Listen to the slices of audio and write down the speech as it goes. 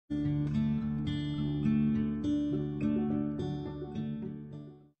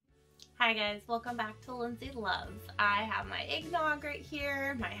Hi guys, welcome back to Lindsey Loves. I have my eggnog right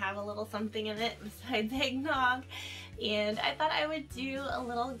here, might have a little something in it besides eggnog, and I thought I would do a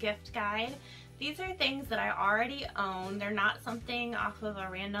little gift guide. These are things that I already own. They're not something off of a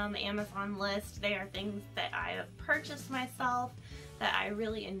random Amazon list. They are things that I have purchased myself, that I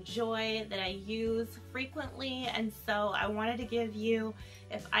really enjoy, that I use frequently, and so I wanted to give you,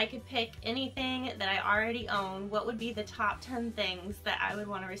 if I could pick anything that I already own, what would be the top 10 things that I would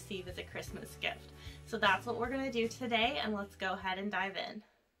want to receive as a Christmas gift. So that's what we're going to do today, and let's go ahead and dive in.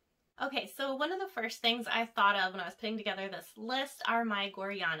 Okay, so one of the first things I thought of when I was putting together this list are my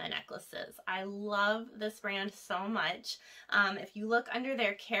Gorjana necklaces. I love this brand so much. If you look under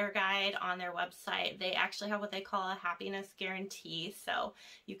their care guide on their website, they actually have what they call a happiness guarantee. So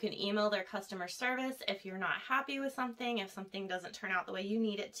you can email their customer service if you're not happy with something, if something doesn't turn out the way you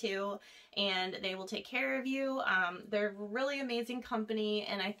need it to, and they will take care of you. They're a really amazing company,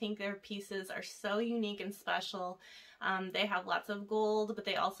 and I think their pieces are so unique and special. They have lots of gold, but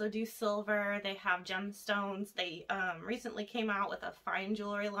they also do silver. They have gemstones. They recently came out with a fine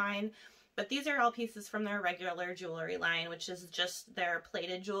jewelry line, but these are all pieces from their regular jewelry line, which is just their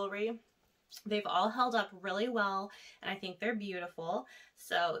plated jewelry. They've all held up really well, and I think they're beautiful.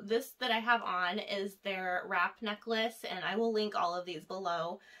 So this that I have on is their wrap necklace, and I will link all of these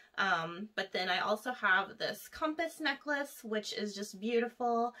below. But then I also have this compass necklace, which is just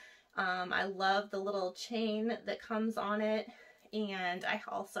beautiful. I love the little chain that comes on it, and I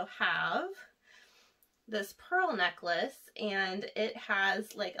also have this pearl necklace, and it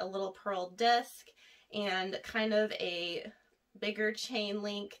has like a little pearl disc and kind of a bigger chain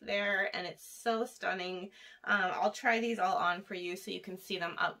link there, and it's so stunning. I'll try these all on for you so you can see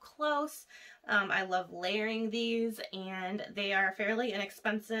them up close. I love layering these, and they are fairly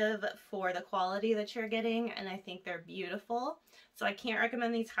inexpensive for the quality that you're getting, and I think they're beautiful. So I can't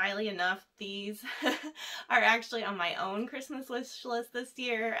recommend these highly enough. These are actually on my own Christmas wish list this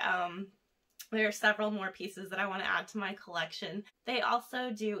year. There are several more pieces that I want to add to my collection. They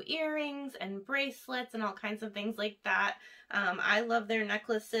also do earrings and bracelets and all kinds of things like that. I love their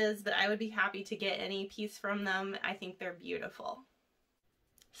necklaces, but I would be happy to get any piece from them. I think they're beautiful.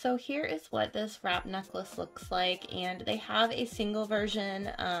 So here is what this wrap necklace looks like, and they have a single version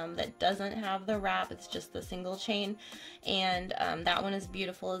that doesn't have the wrap. It's just the single chain, and that one is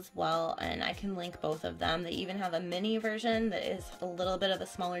beautiful as well, and I can link both of them. They even have a mini version that is a little bit of a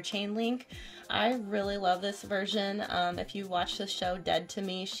smaller chain link. I really love this version. If you watch the show Dead to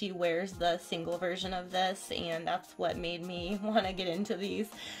Me, she wears the single version of this, and that's what made me want to get into these.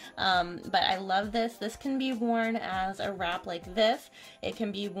 But I love this. This can be worn as a wrap like this. It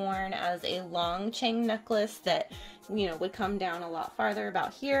can be worn as a long chain necklace that, you know, would come down a lot farther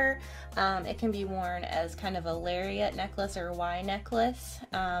about here. It can be worn as kind of a lariat necklace or Y necklace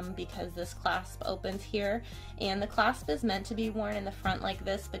because this clasp opens here, and the clasp is meant to be worn in the front like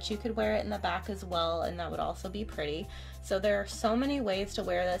this, but you could wear it in the back as well, and that would also be pretty. So there are so many ways to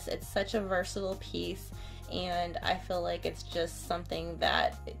wear this. It's such a versatile piece, and I feel like it's just something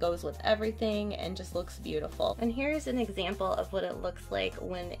that it goes with everything and just looks beautiful. And here's an example of what it looks like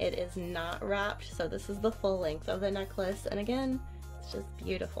when it is not wrapped. So this is the full length of the necklace, and again, it's just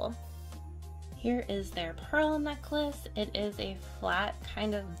beautiful. Here is their pearl necklace. It is a flat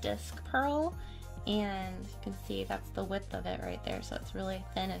kind of disc pearl, and you can see that's the width of it right there, so it's really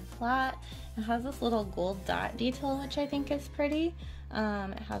thin and flat. It has this little gold dot detail, which I think is pretty.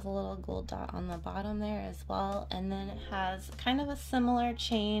 It has a little gold dot on the bottom there as well, and then it has kind of a similar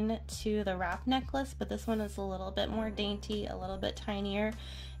chain to the wrap necklace, but this one is a little bit more dainty, a little bit tinier,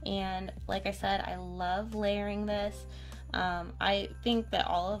 and like I said, I love layering this. I think that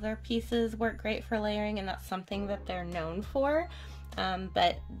all of their pieces work great for layering, and that's something that they're known for.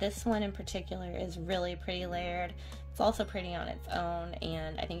 But this one in particular is really pretty layered. It's also pretty on its own,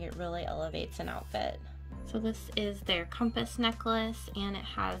 and I think it really elevates an outfit. So this is their compass necklace, and it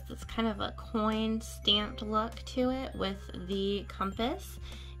has this kind of a coin stamped look to it with the compass,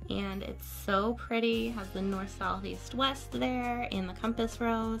 and it's so pretty. It has the north, south, east, west there, and the compass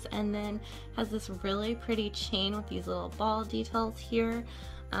rose, and then has this really pretty chain with these little ball details here.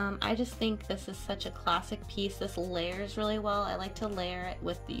 I just think this is such a classic piece. This layers really well. I like to layer it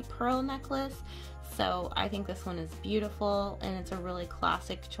with the pearl necklace, so I think this one is beautiful, and it's a really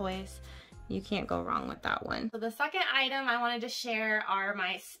classic choice. You can't go wrong with that one. So the second item I wanted to share are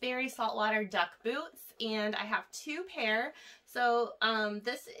my Sperry Saltwater duck boots, and I have two pair. So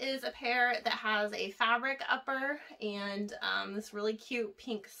this is a pair that has a fabric upper and this really cute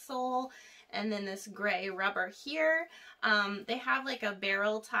pink sole, and then this gray rubber here. They have like a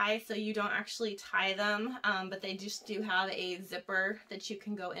barrel tie, so you don't actually tie them, but they just do have a zipper that you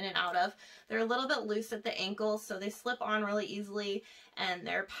can go in and out of. They're a little bit loose at the ankles, so they slip on really easily, and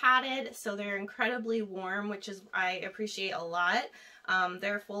they're padded, so they're incredibly warm, which is I appreciate a lot.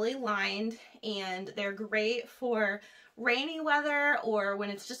 They're fully lined, and they're great for rainy weather or when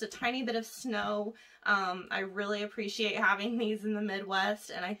it's just a tiny bit of snow. I really appreciate having these in the Midwest,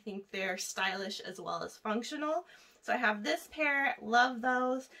 and I think they're stylish as well as functional. So I have this pair, love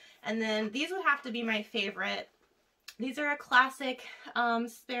those, and then these would have to be my favorite. These are a classic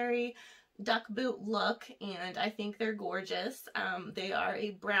Sperry duck boot look, and I think they're gorgeous. They are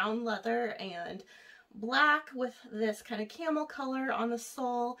a brown leather and black with this kind of camel color on the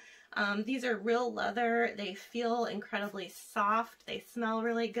sole. These are real leather. They feel incredibly soft. They smell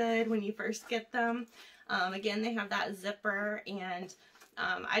really good when you first get them. Again, they have that zipper, and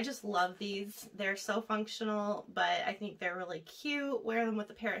I just love these. They're so functional, but I think they're really cute. Wear them with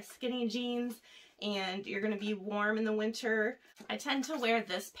a pair of skinny jeans, and you're going to be warm in the winter. I tend to wear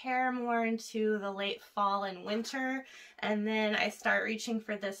this pair more into the late fall and winter, and then I start reaching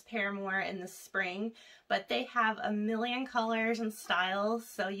for this pair more in the spring. But they have a million colors and styles,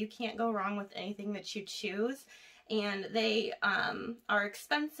 so you can't go wrong with anything that you choose. And they are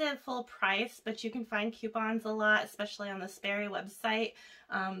expensive full price, but you can find coupons a lot, especially on the Sperry website.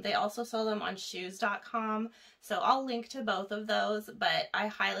 They also sell them on shoes.com, so I'll link to both of those, but I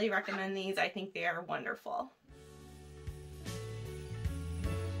highly recommend these. I think they are wonderful.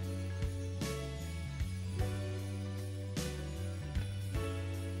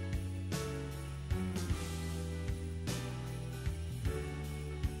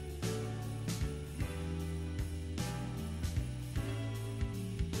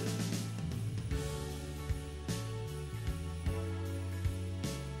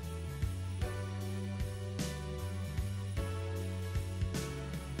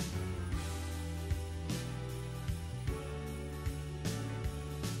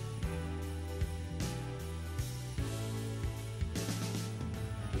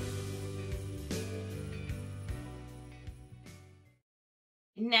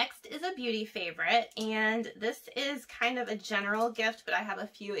 Next is a beauty favorite, and this is kind of a general gift, but I have a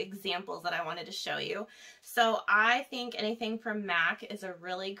few examples that I wanted to show you. So I think anything from MAC is a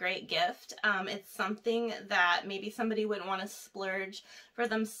really great gift. It's something that maybe somebody wouldn't want to splurge for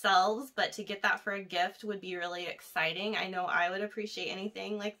themselves, but to get that for a gift would be really exciting. I know I would appreciate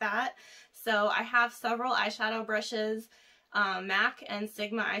anything like that. So I have several eyeshadow brushes. MAC and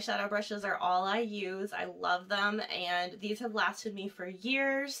Sigma eyeshadow brushes are all I use. I love them, and these have lasted me for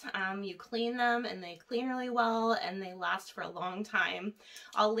years. You clean them and they clean really well, and they last for a long time.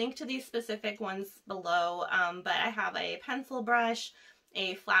 I'll link to these specific ones below, but I have a pencil brush,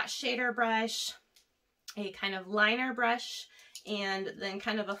 a flat shader brush, a kind of liner brush, and then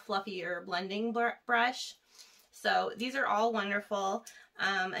kind of a fluffier blending brush. So these are all wonderful.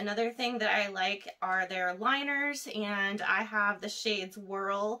 Another thing that I like are their liners, and I have the shades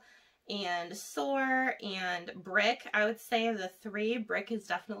Whirl and Soar and Brick. I would say of the three, Brick is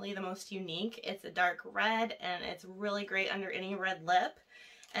definitely the most unique. It's a dark red, and it's really great under any red lip.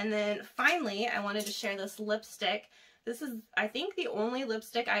 And then finally, I wanted to share this lipstick. This is, I think, the only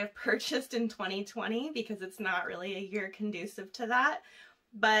lipstick I have purchased in 2020 because it's not really a year conducive to that.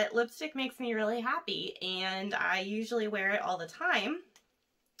 But lipstick makes me really happy, and I usually wear it all the time.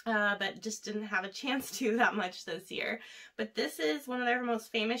 But just didn't have a chance to that much this year. But this is one of their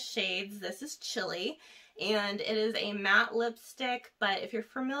most famous shades. This is Chili, and it is a matte lipstick, but if you're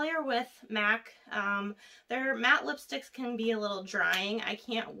familiar with MAC, their matte lipsticks can be a little drying. I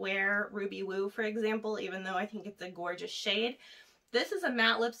can't wear Ruby Woo, for example, even though I think it's a gorgeous shade. This is a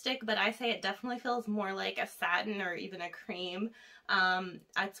matte lipstick, but I say it definitely feels more like a satin or even a cream.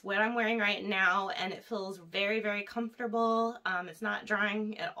 That's what I'm wearing right now, and it feels very, very comfortable. It's not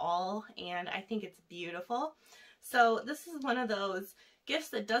drying at all, and I think it's beautiful. So this is one of those gifts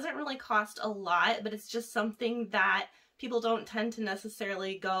that doesn't really cost a lot, but it's just something that people don't tend to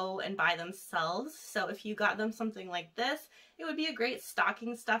necessarily go and buy themselves. So if you got them something like this, it would be a great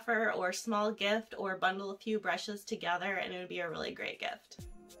stocking stuffer or small gift, or bundle a few brushes together, and it would be a really great gift.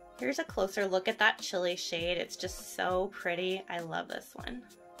 Here's a closer look at that Chili shade. It's just so pretty. I love this one.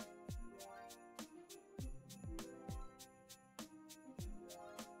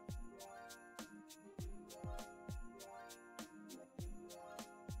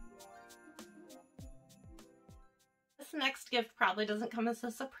 next gift probably doesn't come as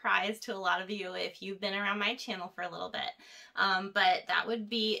a surprise to a lot of you if you've been around my channel for a little bit, but that would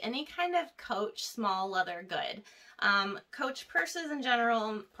be any kind of Coach small leather good. Coach purses in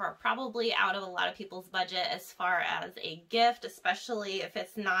general are probably out of a lot of people's budget as far as a gift, especially if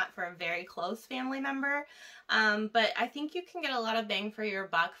it's not for a very close family member. But I think you can get a lot of bang for your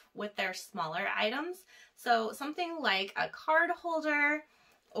buck with their smaller items. So something like a card holder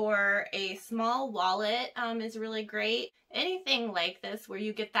or a small wallet is really great. Anything like this where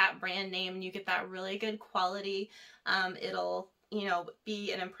you get that brand name and you get that really good quality, it'll, you know,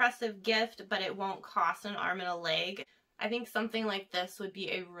 be an impressive gift, but it won't cost an arm and a leg. I think something like this would be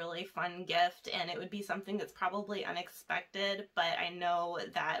a really fun gift, and it would be something that's probably unexpected, but I know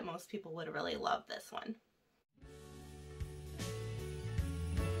that most people would really love this one.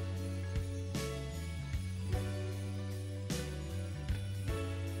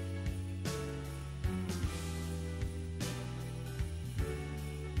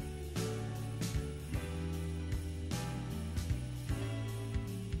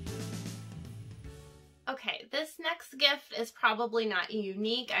 Okay, this next gift is probably not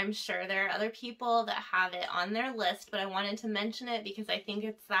unique. I'm sure there are other people that have it on their list, but I wanted to mention it because I think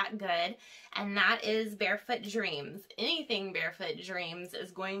it's that good, and that is Barefoot Dreams. Anything Barefoot Dreams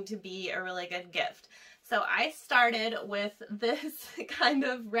is going to be a really good gift. So I started with this kind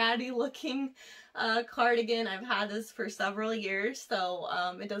of ratty looking cardigan. I've had this for several years, so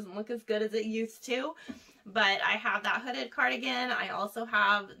it doesn't look as good as it used to. But I have that hooded cardigan. I also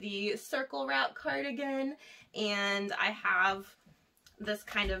have the circle wrap cardigan, and I have this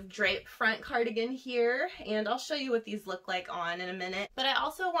kind of drape front cardigan here, and I'll show you what these look like on in a minute. But I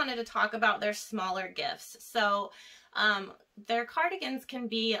also wanted to talk about their smaller gifts. So their cardigans can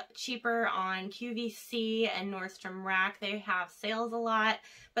be cheaper on QVC and Nordstrom Rack. They have sales a lot,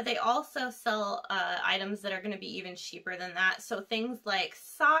 but they also sell items that are going to be even cheaper than that. So things like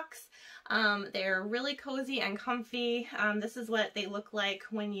socks, they're really cozy and comfy. This is what they look like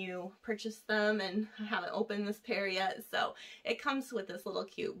when you purchase them, and I haven't opened this pair yet. So it comes with this little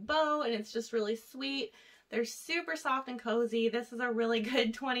cute bow, and it's just really sweet. They're super soft and cozy. This is a really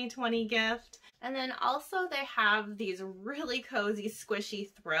good 2020 gift. And then also they have these really cozy squishy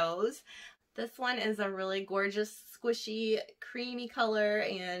throws. This one is a really gorgeous squishy creamy color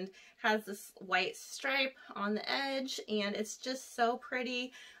and has this white stripe on the edge, and it's just so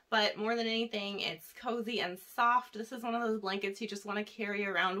pretty. But more than anything, it's cozy and soft. This is one of those blankets you just want to carry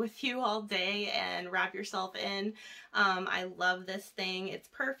around with you all day and wrap yourself in. I love this thing. It's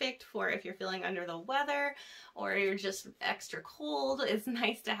perfect for if you're feeling under the weather or you're just extra cold. It's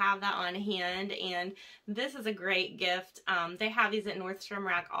nice to have that on hand, and this is a great gift. They have these at Nordstrom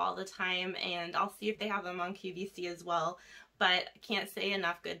Rack all the time, and I'll see if they have them on QVC as well. But I can't say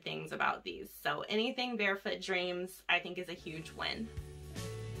enough good things about these. So anything Barefoot Dreams, I think, is a huge win.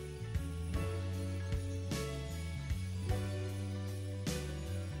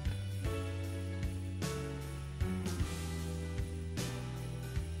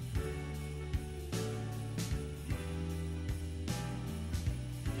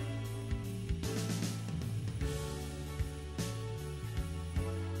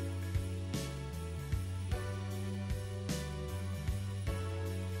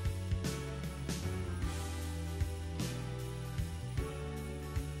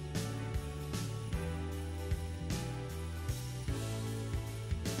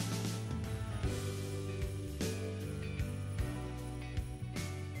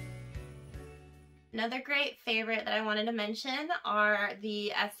 Another great favorite that I wanted to mention are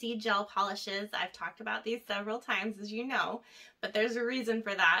the SC gel polishes. I've talked about these several times, as you know, but there's a reason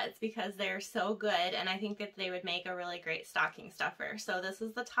for that. It's because they're so good, and I think that they would make a really great stocking stuffer. So this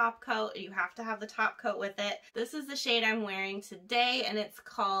is the top coat. You have to have the top coat with it. This is the shade I'm wearing today, and it's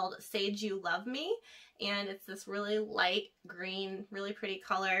called Sage You Love Me, and it's this really light green, really pretty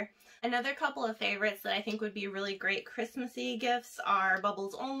color. Another couple of favorites that I think would be really great Christmassy gifts are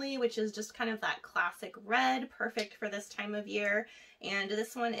Bubbles Only, which is just kind of that classic red, perfect for this time of year. And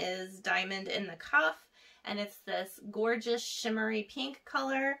this one is Diamond in the Cuff, and it's this gorgeous shimmery pink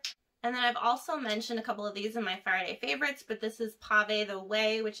color. And then I've also mentioned a couple of these in my Friday favorites, but this is Pave the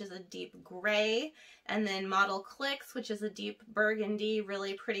Way, which is a deep gray, and then Model Clicks, which is a deep burgundy,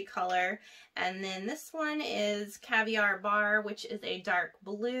 really pretty color. And then this one is Caviar Bar, which is a dark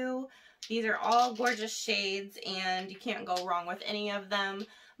blue. These are all gorgeous shades, and you can't go wrong with any of them.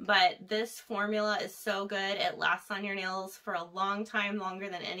 But this formula is so good. It lasts on your nails for a long time, longer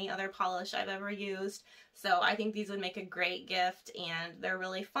than any other polish I've ever used. So I think these would make a great gift, and they're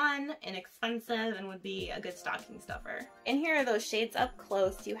really fun, inexpensive, and would be a good stocking stuffer. And here are those shades up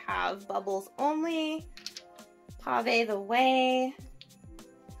close. You have Bubbles Only, Pave the Way,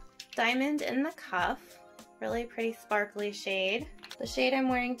 Diamond in the Cuff, really pretty sparkly shade. The shade I'm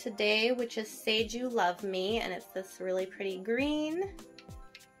wearing today, which is Sage You Love Me, and it's this really pretty green.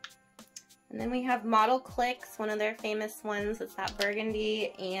 And then we have Model Clicks, one of their famous ones. It's that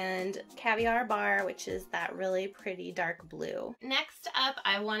burgundy, and Caviar Bar, which is that really pretty dark blue. Next up,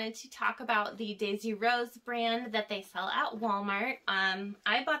 I wanted to talk about the Daisy Rose brand that they sell at Walmart.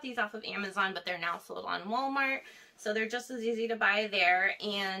 I bought these off of Amazon, but they're now sold on Walmart, so they're just as easy to buy there,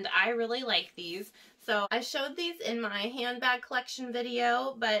 and I really like these. So I showed these in my handbag collection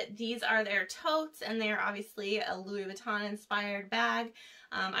video, but these are their totes, and they're obviously a Louis Vuitton inspired bag.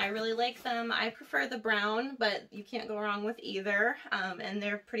 I really like them. I prefer the brown, but you can't go wrong with either, and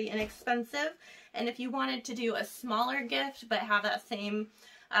they're pretty inexpensive. And if you wanted to do a smaller gift but have that same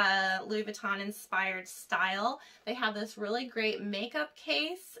Louis Vuitton inspired style, they have this really great makeup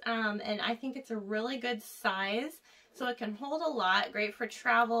case, and I think it's a really good size. So it can hold a lot, great for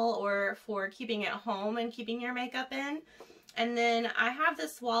travel or for keeping at home and keeping your makeup in. And then I have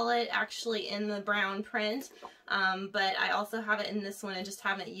this wallet actually in the brown print, but I also have it in this one and just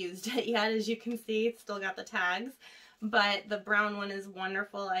haven't used it yet. As you can see, it's still got the tags. But the brown one is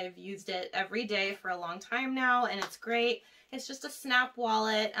wonderful. I've used it every day for a long time now, and it's great. It's just a snap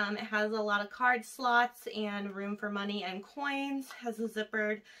wallet. It has a lot of card slots and room for money and coins. Has a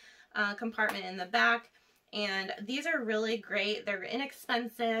zippered compartment in the back. And these are really great. They're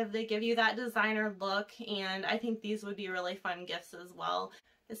inexpensive. They give you that designer look, and I think these would be really fun gifts as well.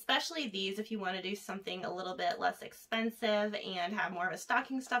 Especially these if you want to do something a little bit less expensive and have more of a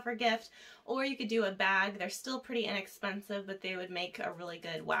stocking stuffer gift, or you could do a bag. They're still pretty inexpensive, but they would make a really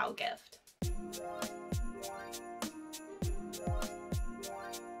good wow gift.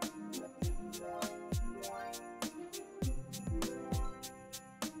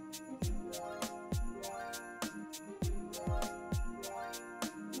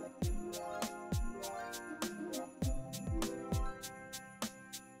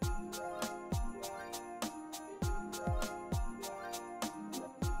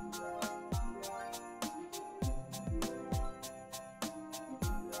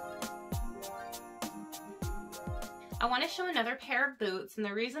 I want to show another pair of boots, and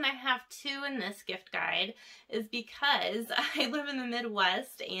the reason I have two in this gift guide is because I live in the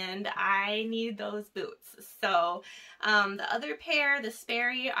Midwest and I need those boots. So the other pair, the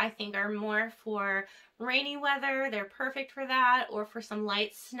Sperry, I think are more for rainy weather. They're perfect for that, or for some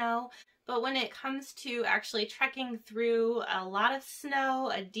light snow. But when it comes to actually trekking through a lot of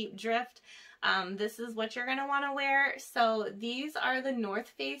snow, a deep drift, this is what you're going to want to wear. So these are the North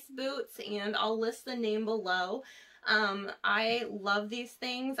Face boots, and I'll list the name below. I love these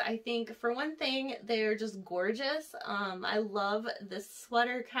things. I think for one thing, they're just gorgeous. I love this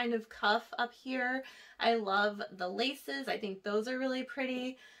sweater kind of cuff up here. I love the laces. I think those are really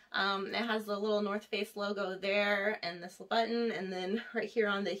pretty. It has the little North Face logo there and this button, and then right here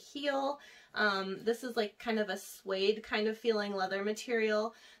on the heel, this is like kind of a suede kind of feeling leather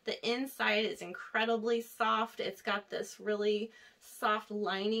material. The inside is incredibly soft. It's got this really soft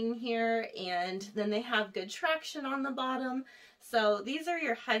lining here, and then they have good traction on the bottom. So these are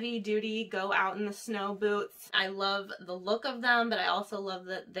your heavy duty go out in the snow boots. I love the look of them, but I also love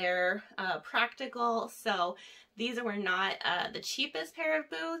that they're practical. So these were not the cheapest pair of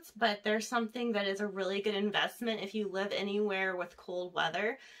boots, but they're something that is a really good investment if you live anywhere with cold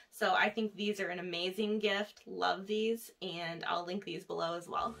weather. So I think these are an amazing gift. Love these, and I'll link these below as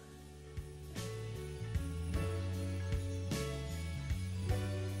well.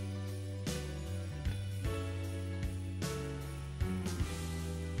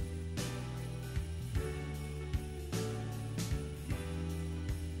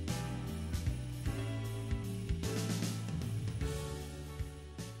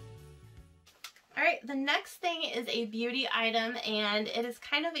 Alright, the next thing is a beauty item, and it is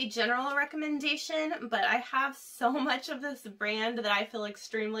kind of a general recommendation, but I have so much of this brand that I feel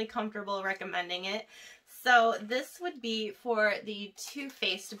extremely comfortable recommending it. So this would be for the Too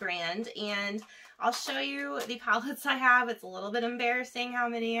Faced brand, and I'll show you the palettes I have. It's a little bit embarrassing how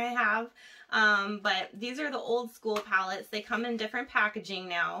many I have. But these are the old school palettes. They come in different packaging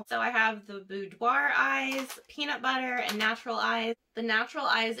now. So I have the Boudoir Eyes, Peanut Butter, and Natural Eyes. The Natural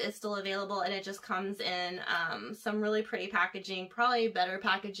Eyes is still available, and it just comes in some really pretty packaging, probably better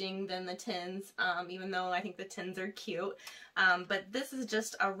packaging than the tins, even though I think the tins are cute. But this is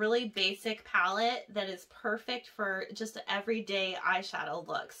just a really basic palette that is perfect for just an everyday eyeshadow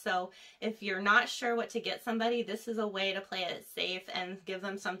look. So if you're not sure what to get somebody, this is a way to play it safe and give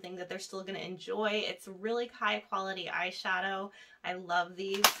them something that they're still going to enjoy. It's really high quality eyeshadow. I love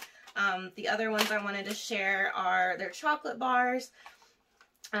these. The other ones I wanted to share are their chocolate bars.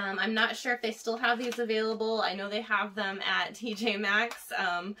 I'm not sure if they still have these available. I know they have them at TJ Maxx,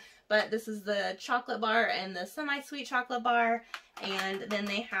 but this is the chocolate bar and the semi-sweet chocolate bar. And then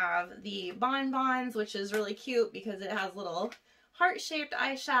they have the bonbons, which is really cute because it has little heart-shaped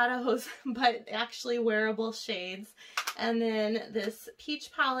eyeshadows, but actually wearable shades. And then this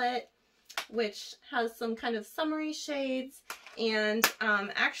peach palette, which has some kind of summery shades. And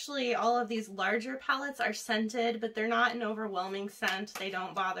actually all of these larger palettes are scented, but they're not an overwhelming scent. They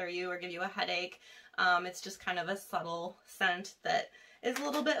don't bother you or give you a headache. It's just kind of a subtle scent that is a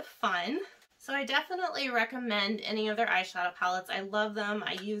little bit fun. So I definitely recommend any of their eyeshadow palettes. I love them.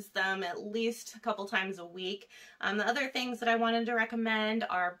 I use them at least a couple times a week. The other things that I wanted to recommend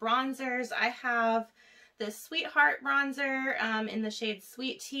are bronzers. I have this Sweetheart bronzer in the shade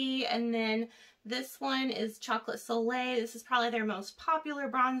Sweet Tea, and then this one is Chocolate Soleil. This is probably their most popular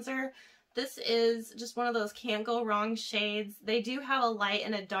bronzer. This is just one of those can't go wrong shades. They do have a light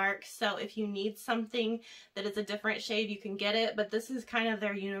and a dark, so if you need something that is a different shade, you can get it, but this is kind of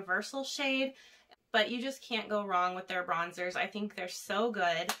their universal shade. But you just can't go wrong with their bronzers. I think they're so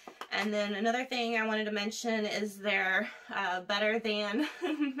good. And then another thing I wanted to mention is their Better Than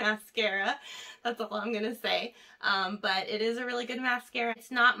mascara. That's all I'm going to say. But it is a really good mascara.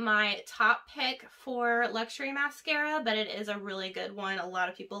 It's not my top pick for luxury mascara, but it is a really good one. A lot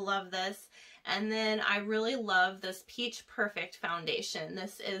of people love this. And then I really love this Peach Perfect foundation.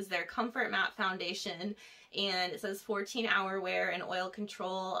 This is their Comfort Matte Foundation, and it says 14-hour wear and oil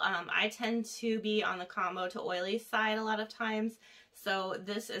control. I tend to be on the combo to oily side a lot of times, so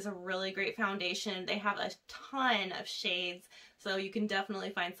this is a really great foundation. They have a ton of shades, so you can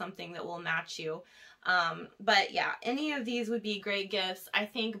definitely find something that will match you. But yeah, any of these would be great gifts. I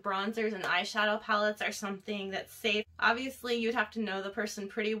think bronzers and eyeshadow palettes are something that's safe. Obviously, you'd have to know the person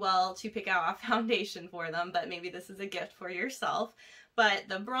pretty well to pick out a foundation for them, but maybe this is a gift for yourself. But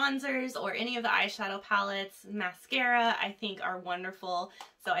the bronzers or any of the eyeshadow palettes, mascara, I think are wonderful.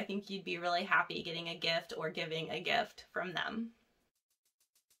 So I think you'd be really happy getting a gift or giving a gift from them.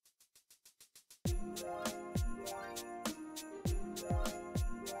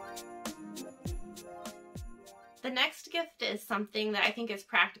 The next gift is something that I think is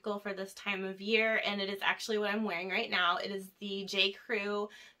practical for this time of year, and it is actually what I'm wearing right now. It is the J. Crew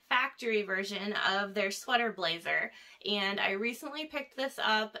factory version of their sweater blazer, and I recently picked this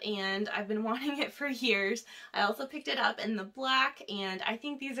up and I've been wanting it for years. I also picked it up in the black, and I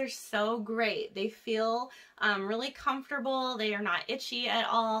think these are so great. They feel really comfortable. They are not itchy at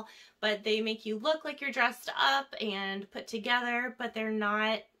all, but they make you look like you're dressed up and put together, but they're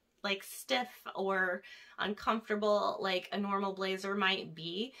not like stiff or uncomfortable like a normal blazer might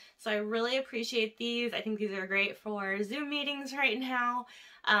be. So I really appreciate these. I think these are great for Zoom meetings right now.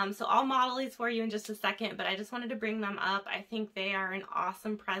 So I'll model these for you in just a second, but I just wanted to bring them up. I think they are an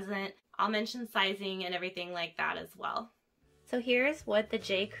awesome present. I'll mention sizing and everything like that as well. So here's what the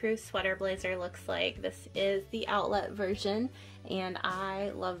J. Crew sweater blazer looks like. This is the outlet version, and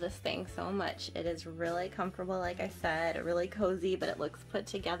I love this thing so much. It is really comfortable, like I said, really cozy, but it looks put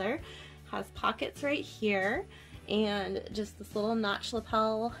together. Has pockets right here, and just this little notch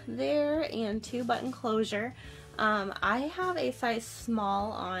lapel there, and 2-button closure. I have a size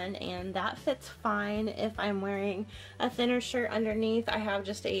small on, and that fits fine if I'm wearing a thinner shirt underneath. I have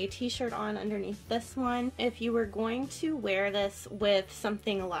just a t-shirt on underneath this one. If you were going to wear this with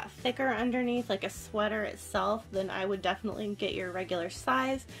something a lot thicker underneath, like a sweater itself, then I would definitely get your regular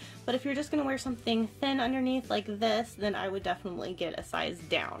size. But if you're just going to wear something thin underneath like this, then I would definitely get a size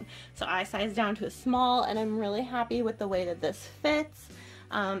down. So I sized down to a small, and I'm really happy with the way that this fits.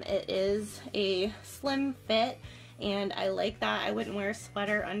 It is a slim fit, and I like that. I wouldn't wear a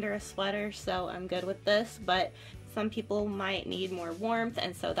sweater under a sweater, so I'm good with this, but some people might need more warmth,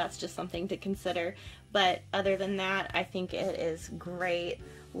 and so that's just something to consider. But other than that, I think it is great.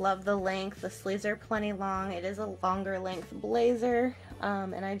 Love the length. The sleeves are plenty long. It is a longer length blazer,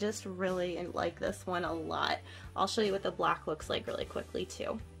 and I just really like this one a lot. I'll show you what the black looks like really quickly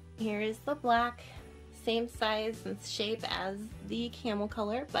too. Here is the black. Same size and shape as the camel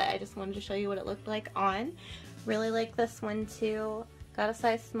color, but I just wanted to show you what it looked like on. Really like this one too. Got a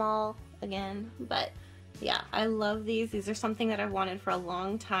size small again, but yeah, I love these. These are something that I've wanted for a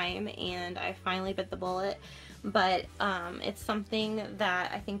long time, and I finally bit the bullet. But it's something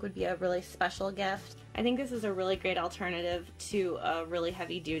that I think would be a really special gift. I think this is a really great alternative to a really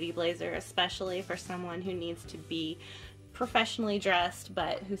heavy duty blazer, especially for someone who needs to be professionally dressed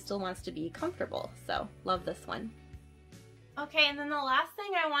but who still wants to be comfortable. So love this one. Okay, and then the last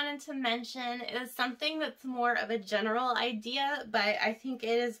thing I wanted to mention is something that's more of a general idea, but I think it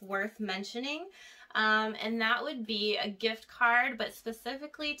is worth mentioning. And that would be a gift card, but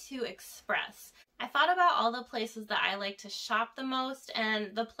specifically to Express. I thought about all the places that I like to shop the most,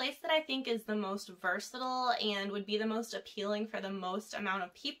 and the place that I think is the most versatile and would be the most appealing for the most amount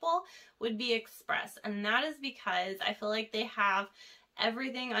of people would be Express. And that is because I feel like they have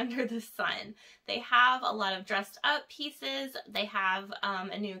everything under the sun. They have a lot of dressed up pieces. They have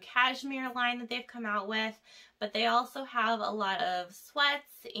a new cashmere line that they've come out with, but they also have a lot of sweats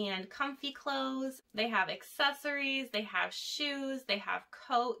and comfy clothes. They have accessories, they have shoes, they have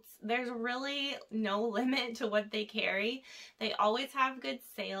coats. There's really no limit to what they carry. They always have good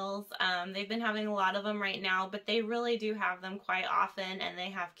sales. They've been having a lot of them right now, but they really do have them quite often, and they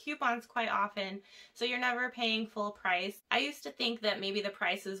have coupons quite often, so you're never paying full price. I used to think that maybe the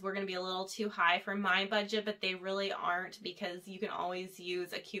prices were going to be a little too high for my budget, but they really aren't, because you can always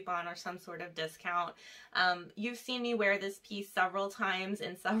use a coupon or some sort of discount. You've seen me wear this piece several times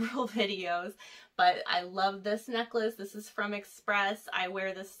in several videos, but I love this necklace. This is from Express. I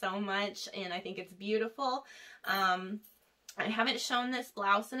wear this so much and I think it's beautiful. I haven't shown this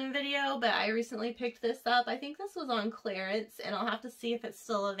blouse in a video, but I recently picked this up. I think this was on clearance, and I'll have to see if it's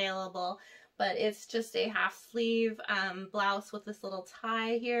still available. But it's just a half sleeve blouse with this little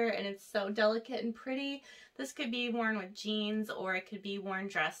tie here, and it's so delicate and pretty. This could be worn with jeans, or it could be worn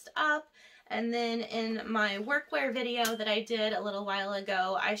dressed up. And then in my workwear video that I did a little while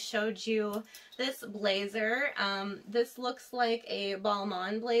ago, I showed you this blazer. This looks like a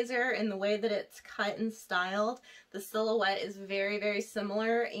Balmain blazer in the way that it's cut and styled. The silhouette is very, very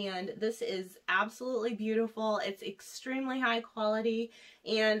similar, and this is absolutely beautiful. It's extremely high quality,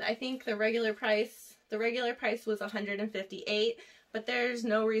 and I think the regular price was $158. But there's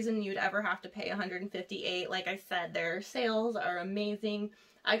no reason you'd ever have to pay $158. Like I said, their sales are amazing.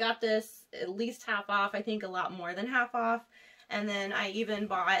 I got this at least half off, I think a lot more than half off. And then I even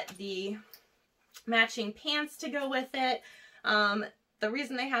bought the matching pants to go with it. The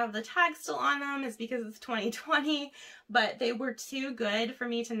reason they have the tag still on them is because it's 2020, but they were too good for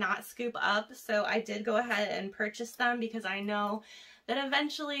me to not scoop up. So I did go ahead and purchase them, because I know that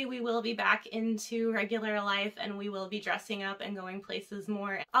eventually we will be back into regular life and we will be dressing up and going places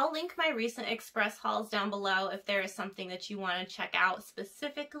more. I'll link my recent Express hauls down below if there is something that you want to check out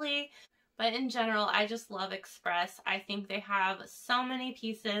specifically. But in general, I just love Express. I think they have so many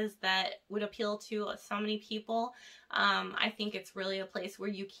pieces that would appeal to so many people. I think it's really a place where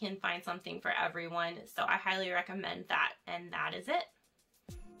you can find something for everyone. So I highly recommend that. And that is it.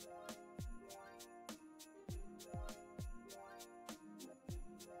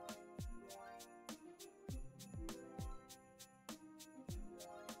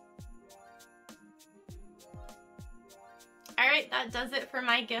 Alright, that does it for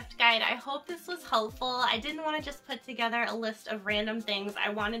my gift guide. I hope this was helpful. I didn't want to just put together a list of random things. I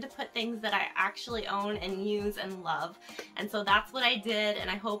wanted to put things that I actually own and use and love. And so that's what I did, and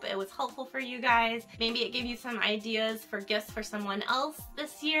I hope it was helpful for you guys. Maybe it gave you some ideas for gifts for someone else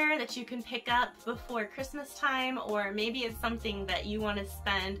this year that you can pick up before Christmas time, or maybe it's something that you want to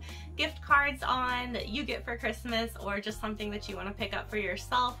spend gift cards on that you get for Christmas, or just something that you want to pick up for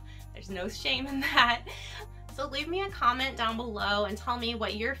yourself. There's no shame in that. So leave me a comment down below and tell me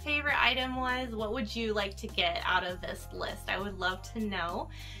what your favorite item was. What would you like to get out of this list? I would love to know.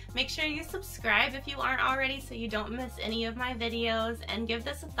 Make sure you subscribe if you aren't already so you don't miss any of my videos, and give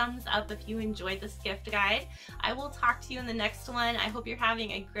this a thumbs up if you enjoyed this gift guide. I will talk to you in the next one. I hope you're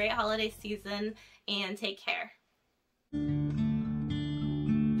having a great holiday season, and take care.